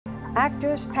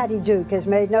Actress Patty Duke has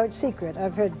made no secret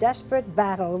of her desperate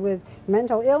battle with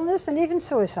mental illness and even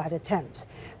suicide attempts.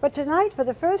 But tonight, for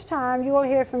the first time, you will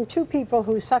hear from two people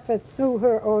who suffered through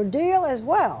her ordeal as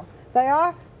well. They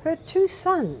are her two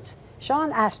sons,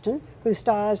 Sean Astin, who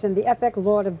stars in the epic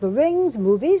Lord of the Rings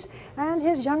movies, and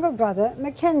his younger brother,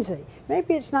 Mackenzie.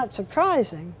 Maybe it's not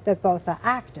surprising that both are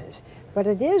actors, but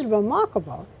it is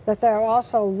remarkable that they are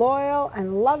also loyal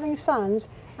and loving sons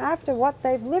after what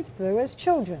they've lived through as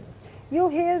children. You'll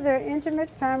hear their intimate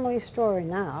family story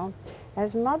now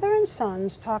as mother and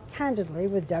sons talk candidly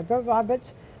with Deborah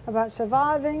Roberts about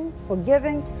surviving,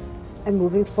 forgiving, and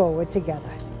moving forward together.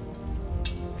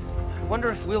 I wonder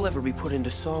if we'll ever be put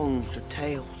into songs or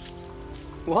tales.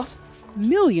 What?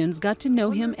 Millions got to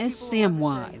know him as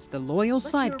Samwise, the loyal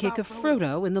sidekick of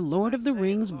Frodo in the Lord of the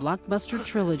Rings blockbuster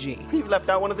trilogy. You've left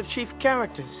out one of the chief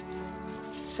characters,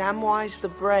 Samwise the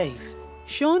Brave.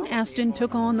 Sean Astin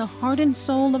took on the heart and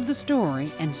soul of the story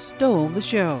and stole the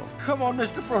show. Come on,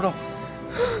 Mr. Frodo.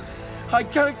 I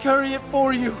can't carry it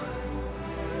for you,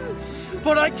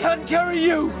 but I can carry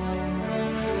you.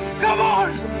 Come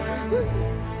on!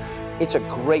 It's a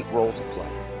great role to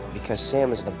play because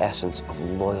Sam is the essence of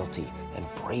loyalty and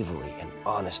bravery and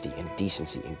honesty and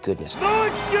decency and goodness. No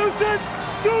excuses!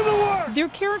 Do the work! They're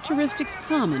characteristics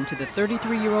common to the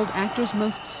 33-year-old actor's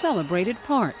most celebrated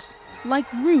parts, like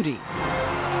Rudy,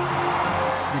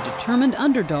 the determined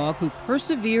underdog who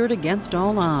persevered against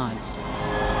all odds.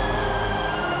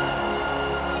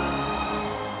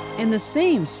 And the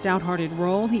same stout-hearted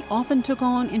role he often took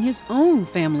on in his own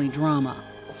family drama.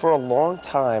 For a long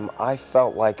time, I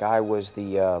felt like I was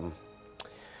the,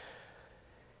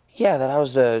 that I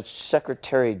was the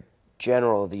Secretary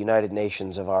General of the United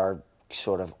Nations of our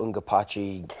sort of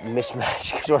Ungapachi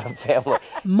mismatched sort of family.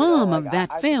 Mom of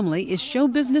that family is show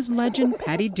business legend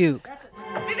Patty Duke.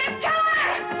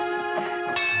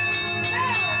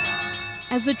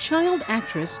 As a child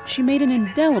actress, she made an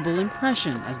indelible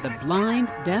impression as the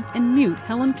blind, deaf, and mute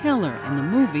Helen Keller in the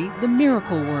movie The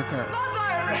Miracle Worker.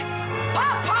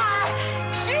 Papa!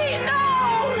 She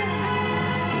knows!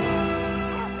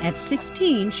 At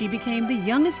 16, she became the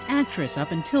youngest actress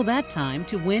up until that time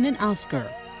to win an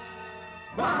Oscar.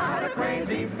 What a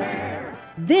crazy pair!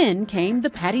 Then came The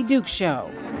Patty Duke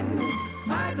Show.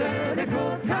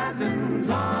 Identical cousins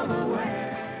all the way.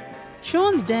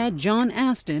 Sean's dad, John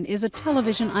Astin, is a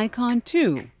television icon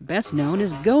too, best known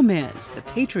as Gomez, the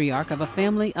patriarch of a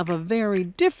family of a very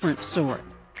different sort.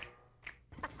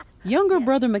 Younger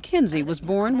brother Mackenzie was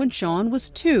born when Sean was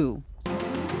 2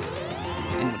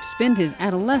 and would spend his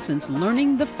adolescence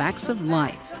learning the facts of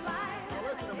life.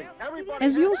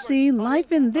 As you'll see,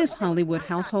 life in this Hollywood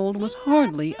household was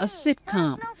hardly a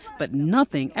sitcom, but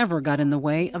nothing ever got in the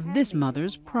way of this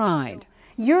mother's pride.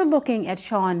 You're looking at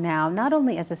Sean now not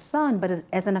only as a son, but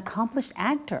as an accomplished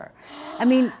actor. I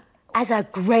mean, as a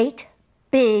great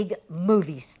big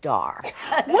movie star.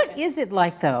 What is it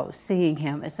like, though, seeing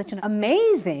him as such an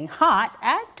amazing, hot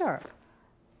actor?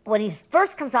 When he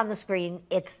first comes on the screen,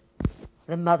 it's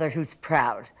the mother who's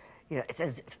proud. You know, it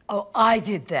says, oh, I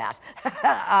did that.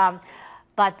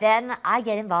 But then I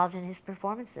get involved in his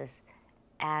performances,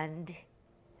 and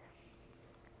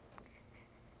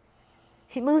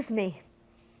he moves me.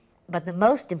 But the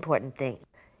most important thing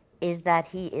is that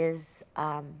he is,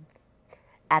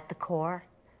 at the core,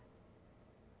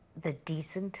 the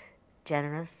decent,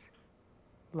 generous,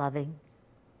 loving,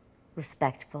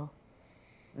 respectful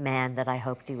man that I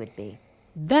hoped he would be.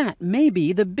 That may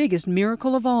be the biggest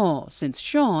miracle of all, since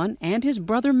Sean and his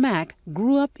brother Mac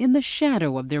grew up in the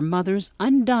shadow of their mother's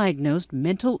undiagnosed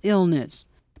mental illness.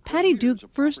 Patty Duke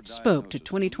first spoke to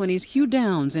 2020's Hugh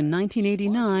Downs in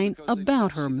 1989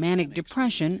 about her manic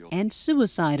depression and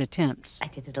suicide attempts. I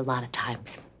did it a lot of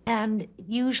times, and it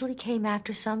usually came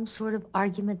after some sort of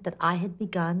argument that I had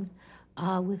begun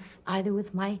either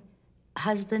with my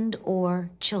husband or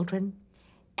children.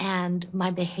 And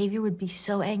my behavior would be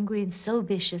so angry and so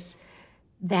vicious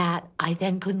that I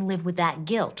then couldn't live with that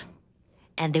guilt.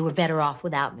 And they were better off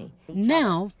without me.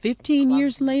 Now, 15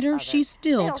 years later, she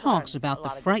still talks about the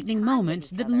frightening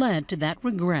moments that led to that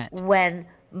regret. When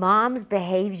Mom's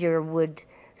behavior would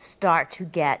start to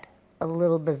get a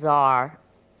little bizarre,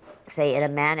 say in a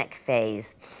manic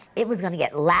phase, it was going to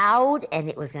get loud and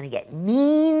it was going to get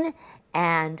mean,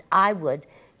 and I would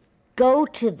go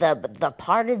to the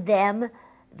part of them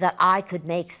that I could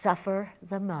make suffer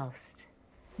the most.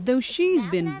 Though she's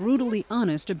been brutally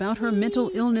honest about her mental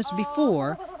illness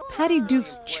before, Patty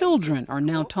Duke's children are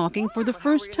now talking for the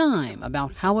first time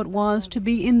about how it was to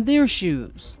be in their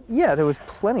shoes. Yeah, there was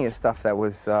plenty of stuff that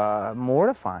was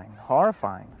mortifying,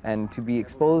 horrifying, and to be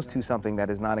exposed to something that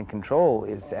is not in control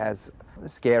is as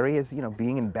scary as,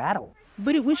 being in battle.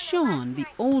 But it was Sean, the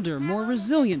older, more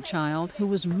resilient child, who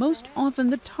was most often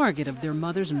the target of their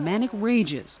mother's manic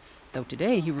rages, though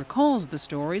today he recalls the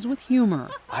stories with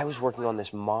humor. I was working on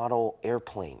this model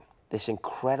airplane, this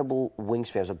incredible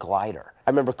wingspan, it was a glider. I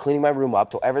remember cleaning my room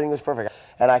up so everything was perfect,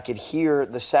 and I could hear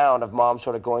the sound of Mom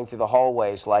sort of going through the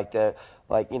hallways like the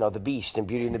Beast in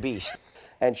Beauty and the Beast.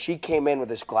 And she came in with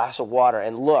this glass of water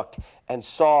and looked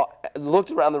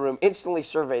around the room, instantly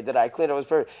surveyed that I cleaned it was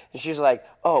perfect. And she's like,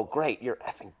 "Oh, great, you're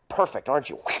effing perfect, aren't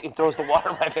you?" And throws the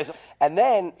water in my face. And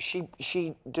then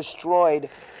she destroyed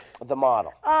the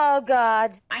model. Oh,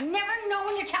 God. I never know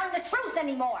when you're telling the truth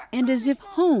anymore. And as if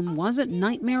home wasn't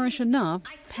nightmarish enough,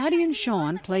 Patty and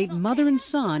Sean played mother and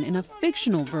son in a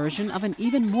fictional version of an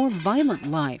even more violent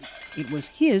life. It was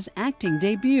his acting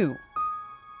debut.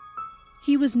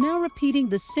 He was now repeating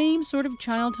the same sort of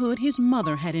childhood his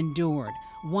mother had endured,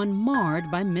 one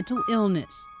marred by mental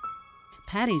illness.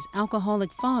 Patty's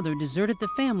alcoholic father deserted the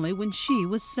family when she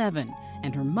was 7,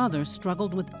 and her mother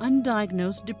struggled with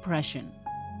undiagnosed depression.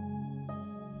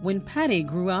 When Patty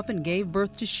grew up and gave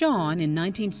birth to Sean in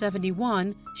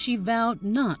 1971, she vowed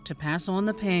not to pass on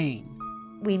the pain.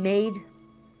 We made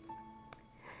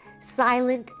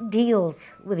silent deals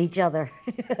with each other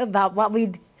about what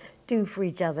we'd do for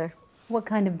each other. What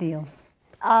kind of deals?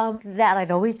 That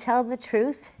I'd always tell him the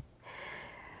truth,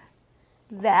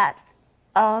 that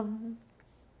I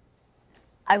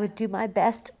would do my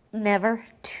best never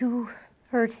to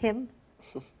hurt him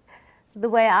the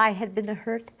way I had been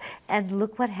hurt. And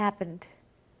look what happened.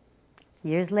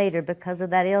 Years later, because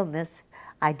of that illness,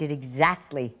 I did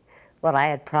exactly what I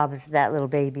had promised that little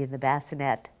baby in the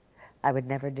bassinet I would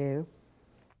never do.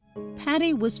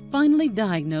 Patty was finally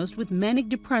diagnosed with manic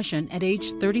depression at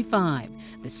age 35,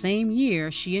 the same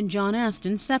year she and John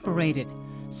Astin separated.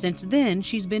 Since then,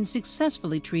 she's been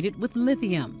successfully treated with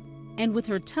lithium. And with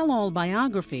her tell-all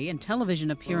biography and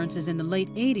television appearances in the late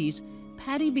 80s,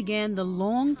 Patty began the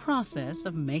long process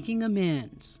of making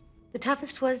amends. The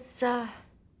toughest was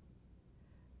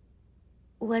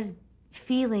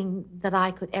feeling that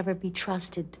I could ever be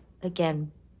trusted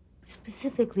again,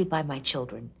 specifically by my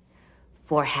children,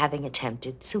 for having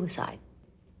attempted suicide.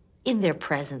 In their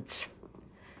presence,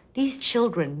 these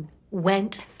children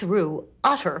went through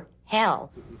utter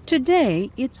hell.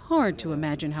 Today, it's hard to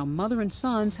imagine how mother and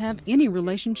sons have any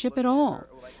relationship at all.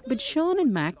 But Sean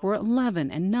and Mac were 11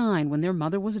 and 9 when their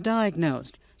mother was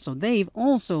diagnosed, so they've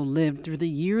also lived through the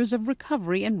years of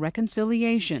recovery and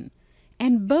reconciliation.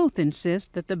 And both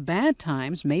insist that the bad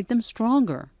times made them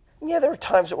stronger. Yeah, there were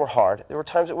times that were hard. There were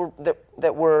times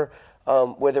that were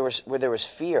where there was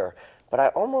fear. But I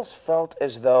almost felt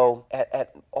as though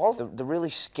at all the really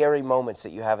scary moments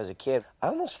that you have as a kid, I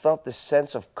almost felt this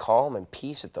sense of calm and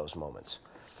peace at those moments.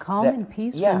 Calm and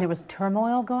peace when there was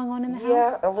turmoil going on in the house?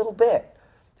 Yeah, a little bit.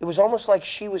 It was almost like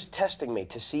she was testing me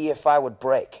to see if I would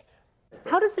break.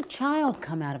 How does a child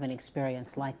come out of an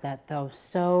experience like that, though,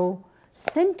 so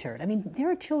centered? I mean,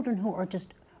 there are children who are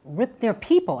just ripped, they're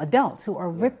people, adults, who are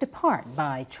ripped apart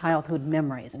by childhood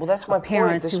memories. Well, that's my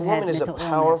point. This woman is a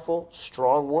powerful,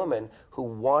 strong woman who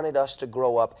wanted us to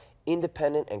grow up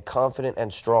independent and confident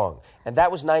and strong. And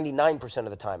that was 99%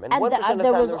 of the time. And 1% of the time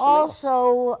there was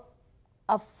also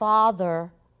a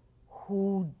father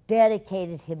who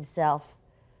dedicated himself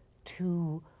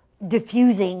to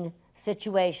diffusing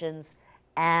situations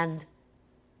and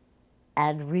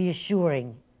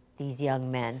reassuring these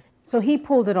young men. So he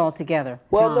pulled it all together.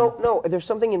 Well, John. no, there's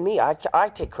something in me. I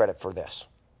take credit for this.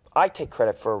 I take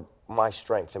credit for my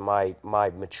strength and my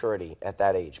maturity at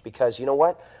that age. Because you know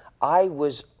what?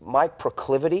 My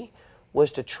proclivity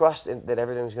was to trust that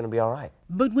everything was going to be all right.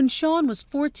 But when Sean was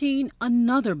 14,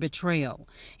 another betrayal.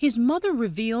 His mother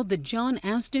revealed that John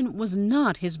Astin was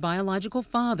not his biological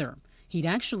father. He'd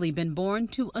actually been born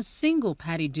to a single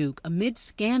Patty Duke amid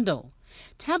scandal.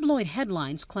 Tabloid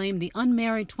headlines claimed the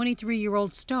unmarried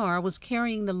 23-year-old star was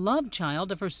carrying the love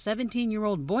child of her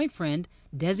 17-year-old boyfriend,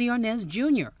 Desi Arnaz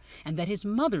Jr., and that his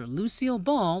mother, Lucille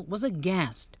Ball, was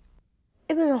aghast.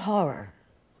 It was a horror.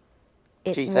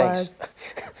 Gee,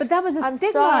 thanks. But that was a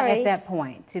stigma at that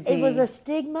point. It was a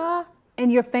stigma.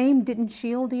 And your fame didn't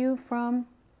shield you from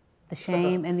the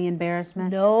shame and the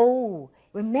embarrassment? No.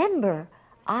 Remember,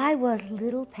 I was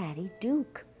little Patty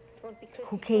Duke,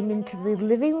 who came into the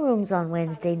living rooms on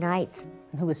Wednesday nights.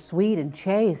 Who was sweet and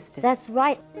chaste. That's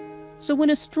right. So when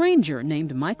a stranger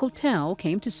named Michael Tell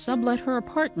came to sublet her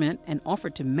apartment and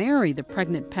offered to marry the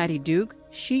pregnant Patty Duke,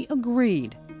 she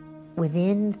agreed.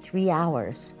 Within 3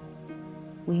 hours,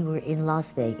 we were in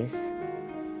Las Vegas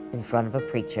in front of a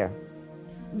preacher.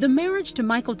 The marriage to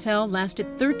Michael Tell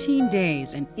lasted 13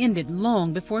 days and ended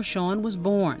long before Sean was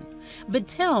born. But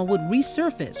Tell would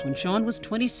resurface when Sean was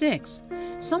 26.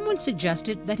 Someone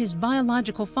suggested that his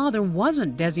biological father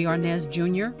wasn't Desi Arnaz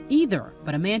Jr. either,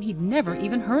 but a man he'd never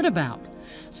even heard about.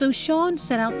 So Sean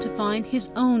set out to find his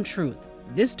own truth,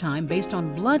 this time based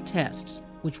on blood tests,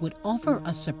 which would offer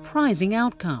a surprising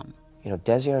outcome. You know,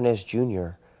 Desi Arnaz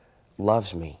Jr.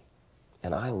 loves me,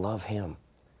 and I love him.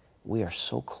 We are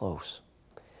so close.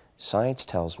 Science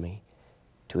tells me,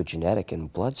 to a genetic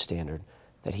and blood standard,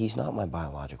 that he's not my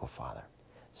biological father.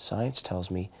 Science tells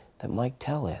me that Mike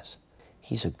Tell is.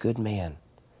 He's a good man.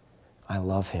 I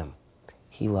love him.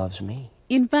 He loves me.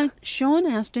 In fact, Sean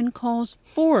Astin calls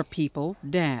 4 people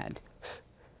Dad.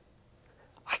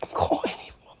 I can call any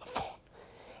of them on the phone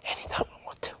anytime I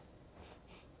want to.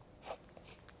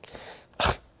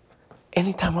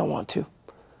 Anytime I want to.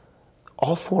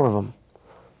 All 4 of them.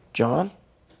 John,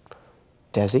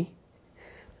 Desi,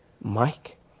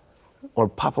 Mike, or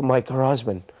Papa Mike, her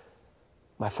husband.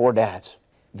 My 4 dads.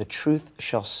 The truth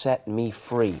shall set me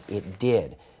free. It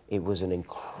did. It was an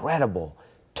incredible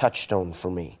touchstone for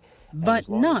me. But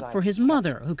not for his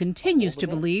mother, who continues to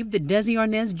believe that Desi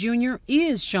Arnaz Jr.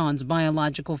 is Sean's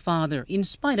biological father, in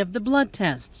spite of the blood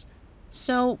tests.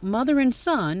 So mother and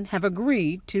son have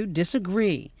agreed to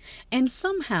disagree, and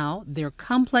somehow their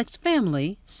complex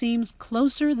family seems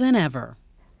closer than ever.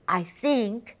 I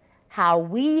think how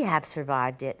we have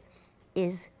survived it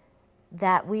is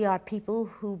that we are people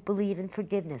who believe in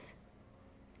forgiveness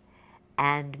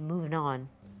and moving on.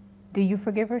 Do you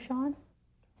forgive her, Sean?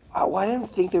 Oh, I didn't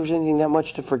think there was anything that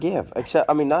much to forgive, except,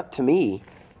 I mean, not to me.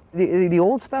 The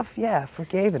old stuff, yeah,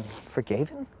 forgiven.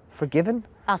 Forgiven? Forgiven?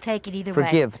 I'll take it either way.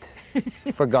 Forgived.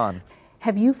 Forgone.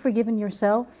 Have you forgiven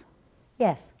yourself?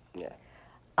 Yes. Yeah.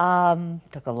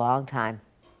 Took a long time.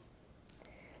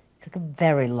 Took a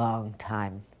very long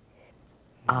time.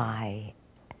 I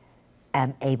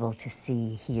am able to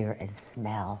see, hear, and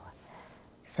smell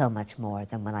so much more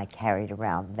than when I carried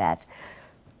around that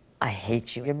I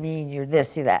hate you, you're mean, you're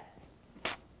this, you're that.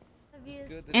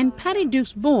 And Patty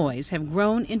Duke's boys have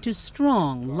grown into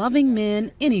strong, loving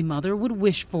men any mother would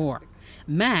wish for.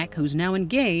 Mac, who's now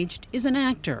engaged, is an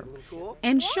actor.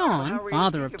 And Sean,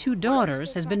 father of 2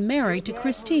 daughters, has been married to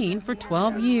Christine for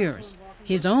 12 years.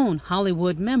 His own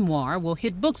Hollywood memoir will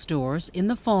hit bookstores in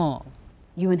the fall.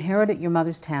 You inherited your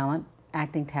mother's talent,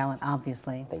 acting talent,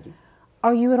 obviously. Thank you.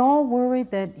 Are you at all worried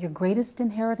that your greatest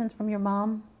inheritance from your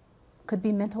mom could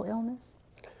be mental illness?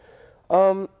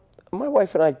 My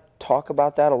wife and I talk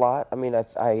about that a lot. I mean, I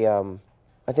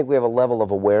think we have a level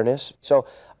of awareness. So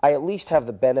I at least have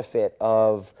the benefit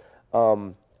of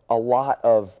a lot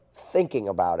of thinking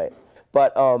about it.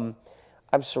 But I'm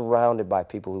surrounded by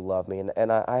people who love me,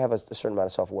 and I have a certain amount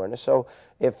of self-awareness. So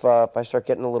if I start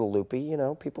getting a little loopy, you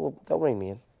know, they'll rein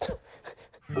me in.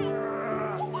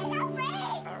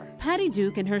 Patty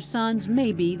Duke and her sons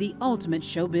may be the ultimate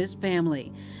showbiz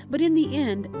family, but in the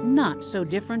end, not so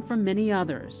different from many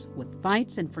others, with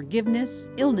fights and forgiveness,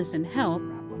 illness and health,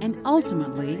 and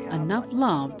ultimately enough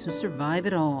love to survive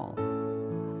it all.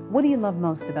 What do you love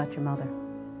most about your mother?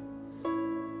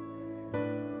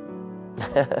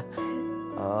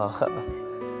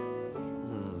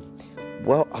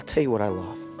 Well, I'll tell you what I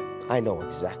love. I know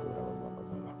exactly what I love about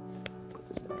my mom. Put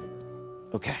this down here.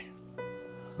 Okay.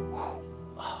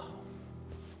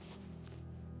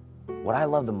 What I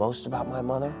love the most about my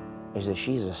mother is that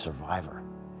she's a survivor.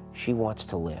 She wants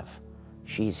to live.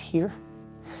 She's here,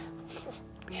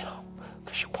 you know,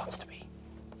 because she wants to